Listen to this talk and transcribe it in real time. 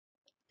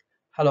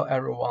Hello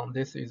everyone,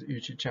 this is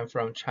Yuqii.qian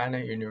from China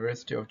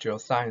University of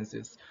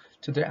Geosciences.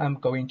 Today I'm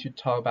going to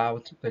talk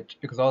about the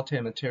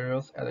exotic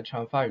materials at the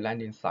Chang'e-5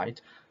 landing site.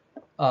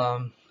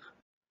 Um,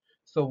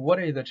 so what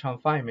is the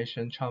Chang'e-5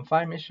 mission?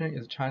 Chang'e-5 mission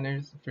is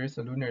China's first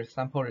lunar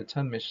sample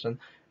return mission.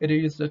 It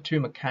uses two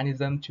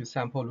mechanisms to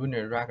sample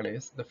lunar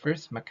regoliths. The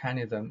first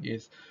mechanism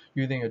is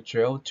using a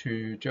drill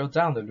to drill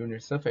down the lunar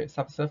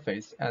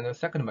subsurface, and the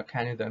second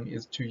mechanism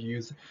is to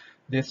use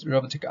this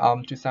robotic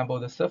arm to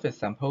sample the surface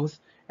samples.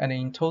 And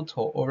in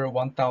total, over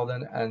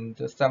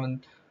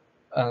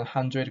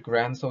 1,700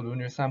 grams of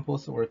lunar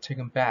samples were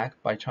taken back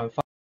by Chang'e-5.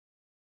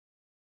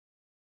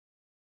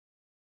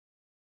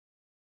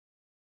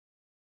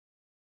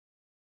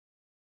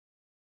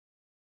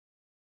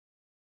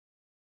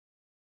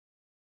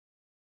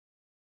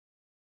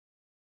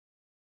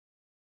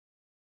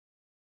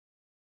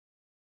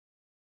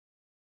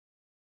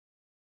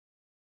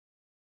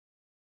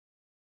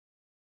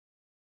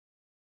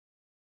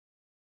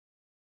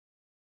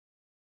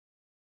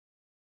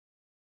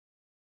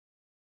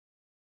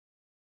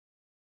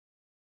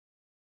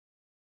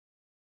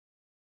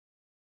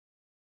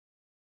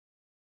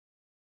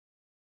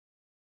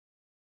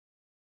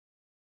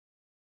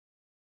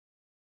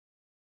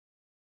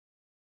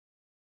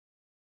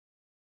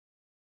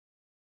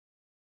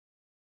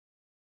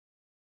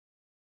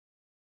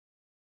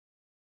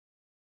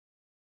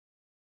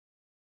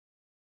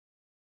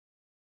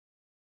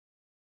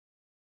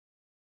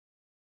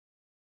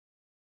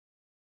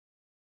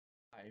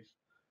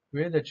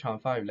 Where the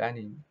Chang'e-5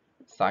 landing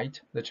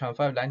site. The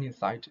Chang'e-5 landing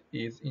site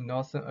is in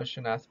northern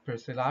Oceanus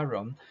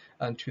Persillarum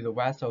and to the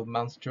west of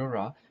Mount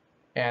Jura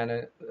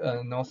and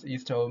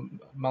northeast of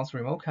Mount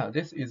Remoka.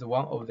 This is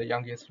one of the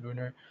youngest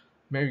lunar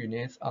Mare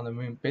units on the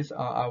Moon. Based on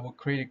our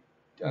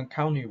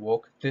county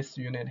work, this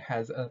unit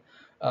has a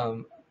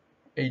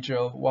age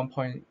of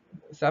 1.7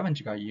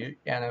 gigayear,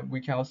 and we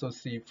can also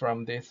see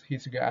from this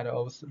history et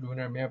al.'s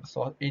lunar Mare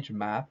basalt age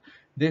map,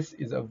 this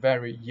is a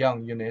very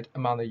young unit,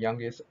 among the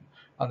youngest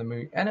on the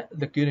Moon. And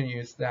the good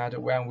news that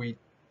when we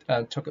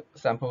took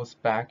samples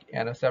back,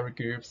 and several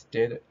groups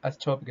did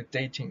isotopic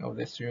dating of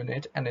this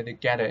unit, and they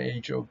get an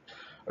age of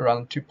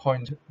around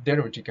 2.0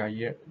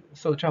 gigayear.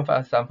 So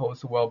Chang'e-5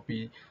 samples will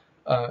be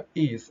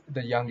is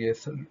the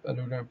youngest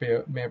lunar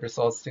Mare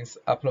basalt since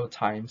upload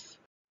times.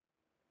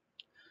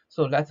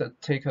 So let's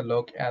take a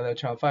look at the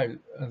Chang'e-5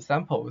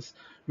 samples.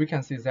 We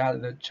can see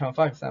that the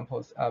Chang'e-5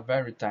 samples are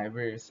very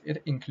diverse.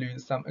 It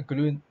includes some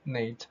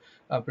agglutinate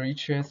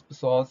breccias,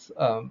 basalts,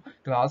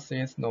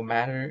 glasses, no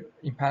matter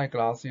impacted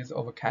glasses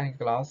or volcanic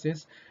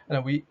glasses.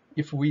 And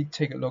if we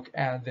take a look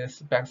at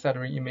this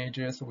backscattering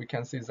images, we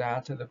can see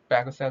that the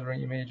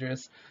backscattering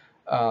images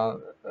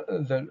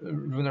the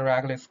lunar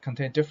regoliths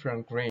contain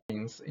different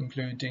grains,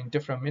 including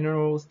different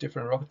minerals,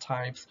 different rock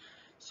types.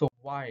 So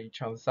why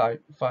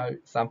Chang'e-5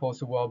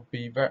 samples will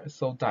be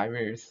so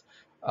diverse?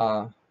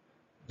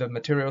 The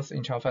materials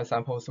in Chang'e-5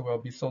 samples will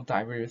be so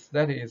diverse.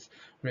 That is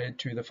related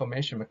to the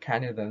formation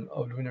mechanism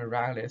of lunar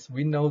regoliths.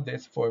 We know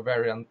this for a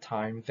very long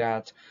time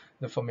that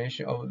the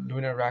formation of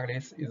lunar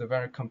regoliths is a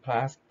very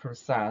complex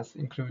process,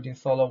 including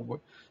solar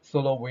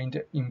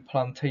wind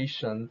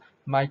implantation,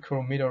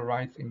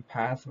 micrometeorites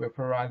impacts,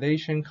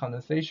 vaporization,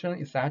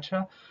 condensation,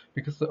 etc.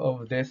 Because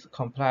of this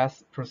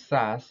complex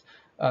process,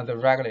 the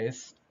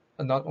regoliths,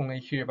 not only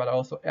here but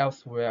also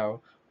elsewhere,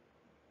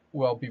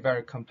 will be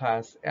very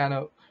complex.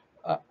 And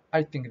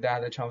I think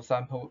that the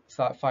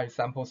Chang'e-5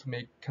 samples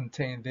may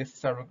contain these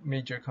several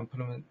major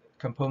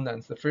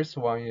components. The first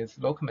one is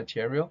local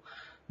material.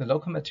 The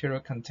local material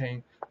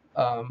contain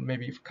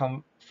maybe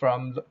come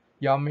from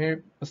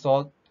Yamir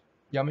basalt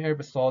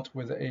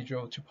with an age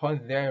of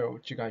 2.0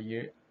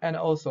 gigayear, and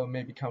also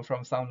maybe come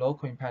from some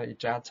local impact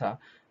ejecta.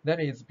 That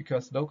is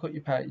because local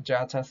impact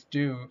ejecta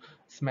still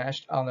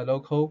smashed on the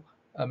local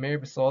Mare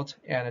basalt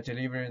and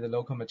deliver the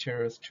local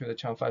materials to the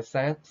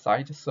Chang'e-5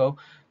 site. So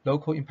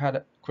local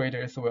impact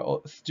craters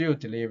will still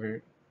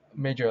deliver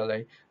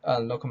majorly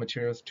local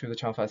materials to the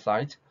Chang'e-5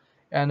 site.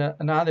 And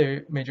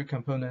another major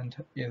component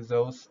is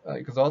those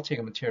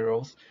exotic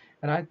materials.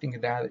 And I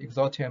think that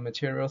exotic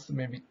materials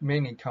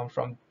mainly come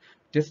from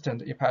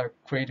distant impact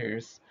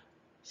craters.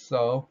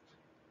 So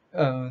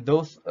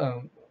those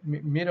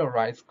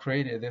meteorites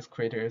created these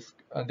craters,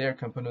 their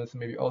components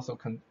maybe also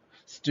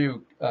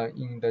still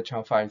in the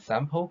Chang'e-5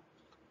 sample.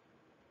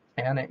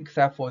 And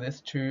except for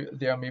these two,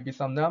 there may be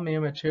some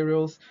non-Mare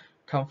materials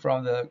come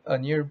from the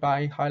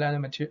nearby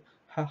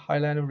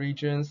highland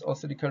regions or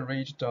silica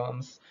ridge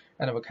domes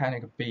and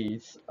volcanic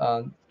beads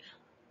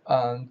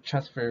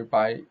transferred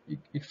by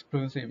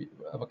explosive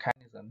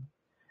volcanism.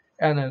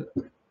 And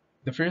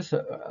the first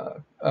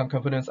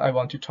components I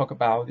want to talk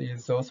about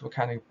is those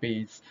volcanic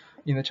beads.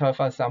 In the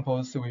Chang'e-5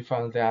 samples, we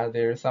found that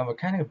there are some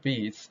volcanic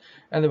beads,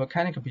 and the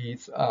volcanic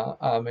beads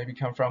maybe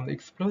come from the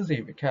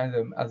explosive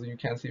volcanism, as you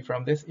can see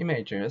from these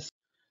images.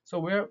 So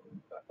where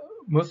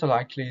most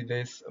likely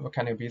these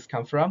volcanic beads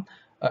come from?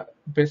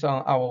 Based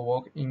on our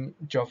work in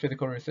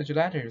geophysical research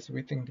letters,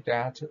 we think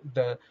that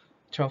the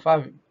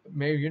Chang'e-5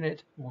 Mare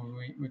unit,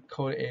 we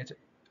call it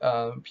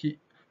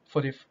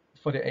P40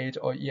 48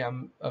 or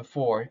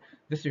EM4.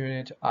 This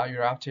unit are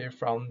erupted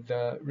from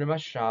the Rima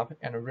Sharp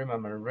and Rima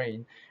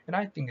Marine, and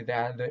I think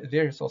that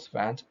the source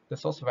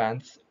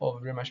vents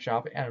of Rima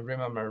Sharp and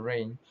Rima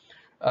Marine,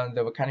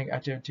 the volcanic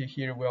activity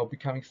here will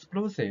become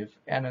explosive,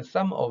 and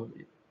some of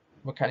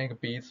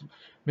volcanic beads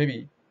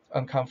maybe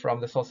come from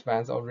the source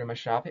vents of Rima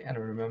Sharp and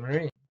Rima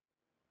Marine.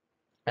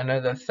 And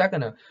the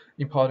second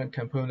important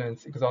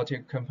components,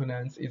 exotic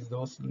components, is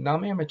those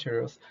nonmare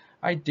materials.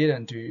 I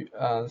didn't do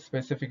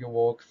specific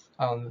works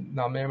on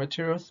nonmare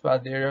materials,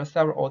 but there are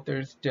several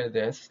authors did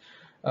this.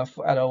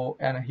 For et al.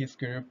 And his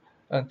group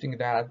think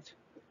that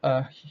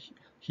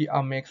he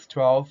unmixed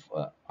 12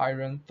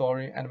 iron,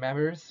 thorium, and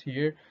members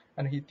here,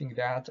 and he think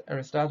that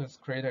Aristotle's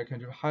crater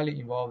contribute highly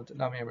involved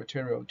nonmare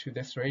material to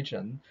this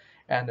region,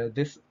 and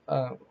this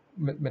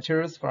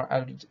materials from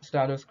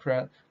Aristotle's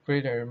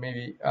crater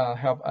maybe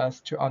help us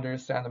to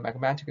understand the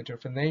magmatic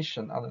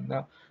definition of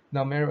the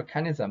Nonmare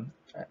mechanism.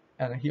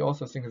 And he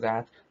also thinks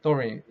that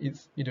thorium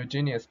is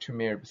heterogeneous to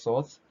Mare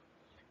basalts.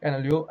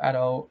 And Liu et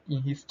al.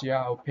 In his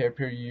GL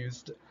paper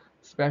used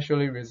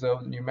specially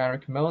resolved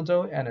numeric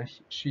model, and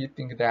she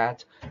thinks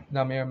that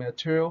Nonmare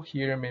material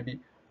here maybe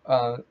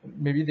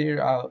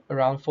there are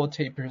around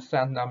 40%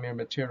 Nonmare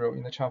material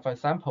in the Chang'e-5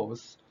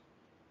 samples.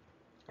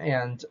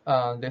 And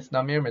this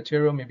Nonmare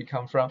material mainly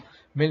come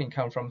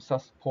from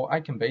South Pole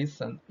Icon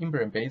Basin,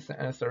 Imbrian Basin,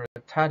 and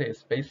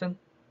Soratides Basin.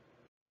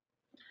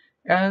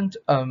 And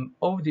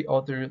all the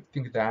authors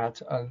think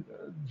that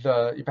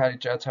the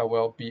Ejecta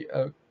will be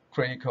a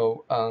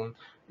critical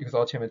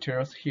exotic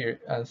materials here,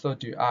 and so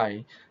do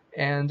I.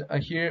 And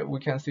here we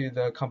can see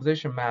the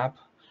composition map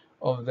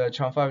of the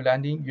Chang'e-5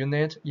 landing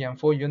unit,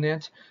 EM4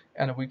 unit,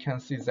 and we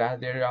can see that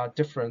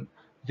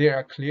there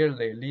are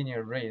clearly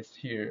linear rays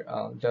here.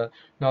 The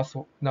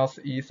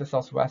northeast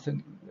southwest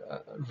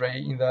ray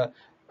in the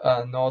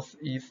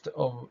northeast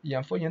of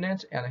EM4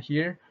 unit, and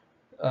here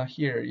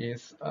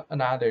is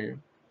another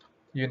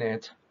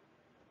unit,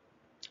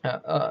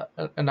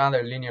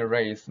 another linear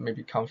rays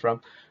maybe come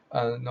from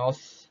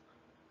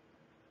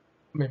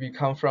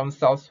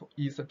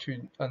southeast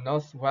to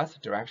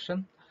northwest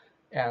direction.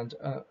 And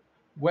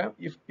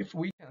if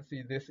we can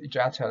see this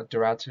ejecta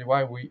directly,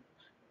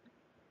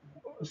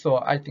 so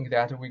I think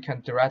that we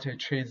can directly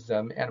trace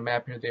them and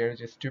map their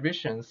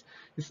distributions.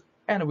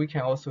 And we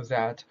can also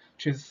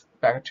trace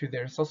back to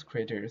their source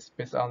craters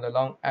based on the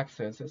long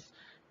axes.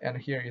 And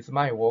here is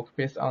my work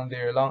based on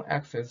their long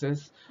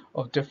axes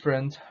of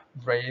different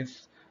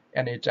rays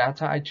and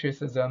ejecta. I trace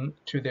them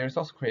to their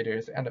source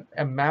craters and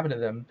mapped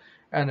them.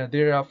 And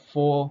there are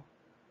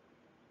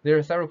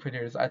several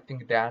craters I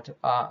think that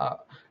are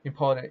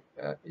important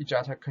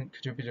ejecta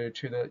contributor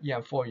to the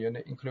EM4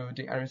 unit,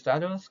 including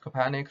Aristotle's,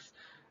 Copernicus,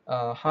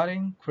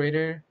 Harding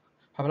crater,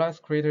 Havelock's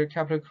crater,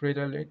 Kepler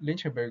crater,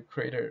 Lynchburg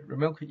crater,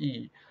 Remote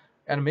E,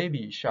 and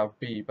maybe Sharp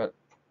B, but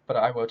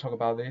I will talk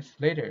about this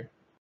later.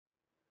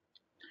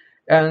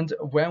 And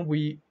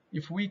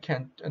if we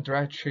can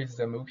directly trace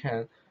them, we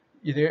can,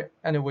 is there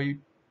any way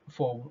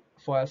for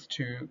us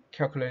to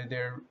calculate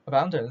their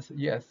abundance?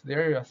 Yes,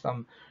 there are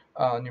some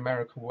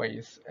numerical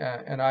ways,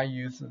 and I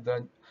use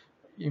the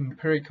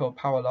empirical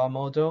power law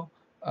model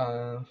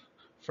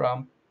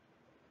from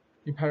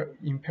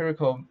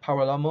empirical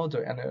power law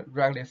model and a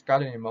Regolith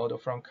gardening model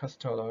from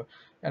Costello,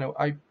 and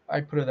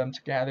I put them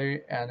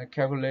together and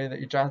calculate the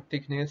eject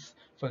thickness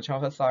for the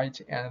Chang'e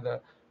site and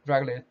the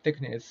Regolith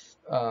thickness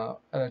at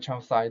the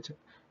Chang'e site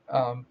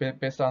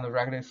based on the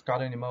Regolith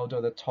gardening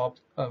model. The top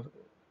of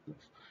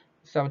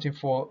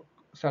 74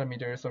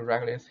 centimeters of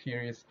Regolith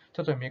here is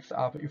totally mixed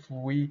up. If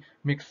we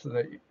mix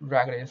the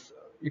Regolith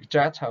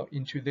ejecta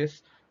into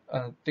this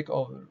thick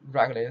of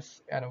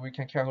Regolith, and we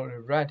can calculate the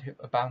relative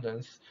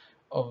abundance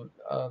of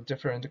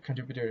different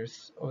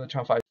contributors of the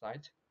Chang'e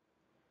site.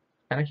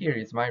 And here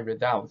is my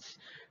results.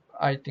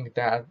 I think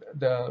that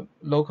the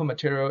local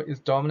material is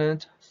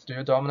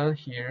still dominant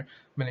here,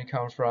 mainly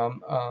come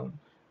from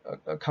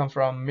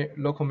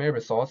local Mare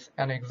basalts,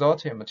 and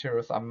exotic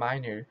materials are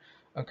minor,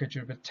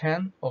 contribute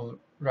 10 of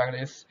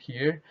Regolith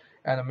here,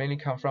 and mainly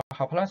come from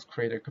Havelock's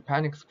crater,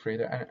 Copernicus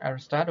crater, and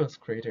Aristotle's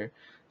crater.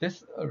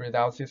 This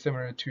results is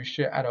similar to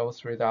Xie et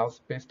al.'s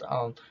results based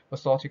on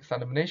basaltic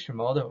sedimentation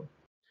model.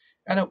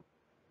 And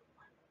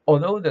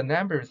although the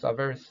numbers are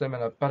very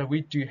similar, but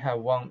we do have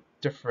one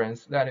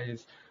difference. That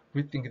is,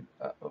 we think,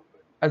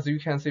 as you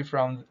can see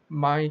from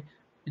my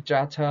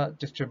ejecta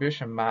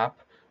distribution map,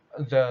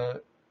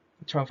 the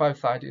Chang'e-5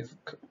 site is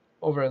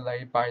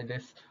overlaid by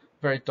this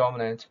very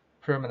dominant,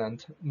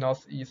 permanent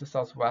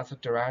northeast-southwest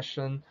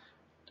direction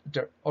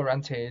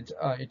oriented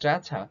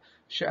ejecta.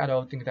 Xie et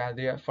al. Think that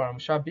they are from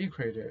Sharp B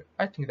crater.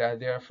 I think that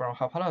they are from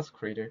Havelock's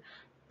crater,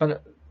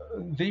 but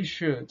they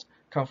should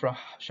come from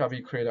Sharp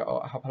B crater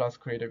or Havelock's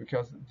crater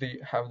because they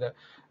have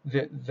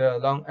the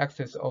long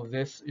axis of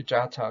this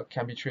ejecta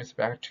can be traced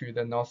back to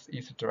the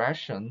northeast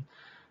direction.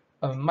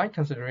 My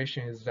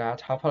consideration is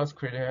that Havelock's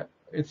crater,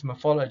 its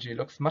morphology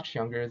looks much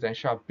younger than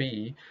Sharp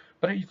B,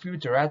 but if you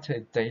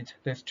directly date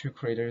these two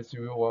craters,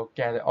 you will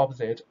get the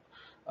opposite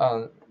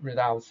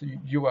results.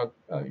 You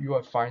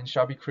will find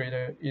Sharp B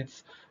crater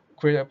is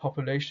crater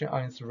population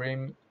on its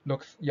rim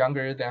looks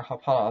younger than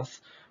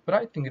Harpalus, but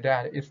I think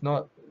that it's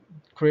not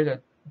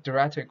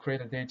direct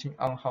crater dating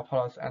on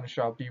Harpalus and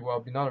Chang'e will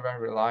be not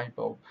very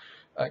reliable.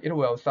 It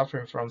will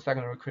suffer from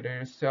secondary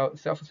craters,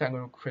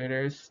 self-secondary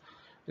craters,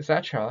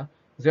 etc.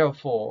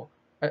 Therefore,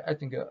 I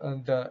think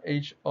the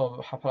age of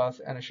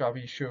Harpalus and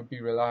Chang'e should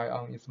be rely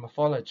on its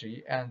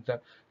morphology, and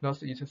the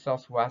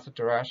northeast-southwest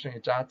direction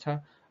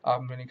Ejecta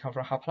mainly come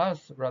from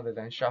Harpalus rather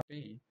than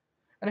Chang'e.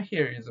 And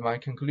here is my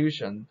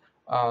conclusion.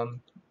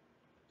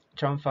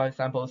 Chang'e-5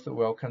 samples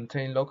will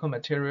contain local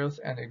materials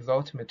and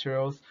exotic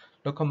materials.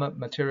 Local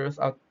materials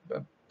are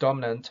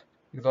dominant,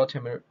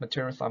 exotic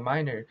materials are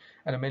minor,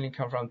 and mainly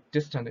come from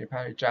distant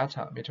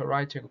Ejecta,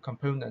 meteoritic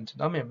component,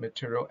 Nonmare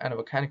material, and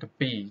volcanic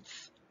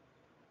beads.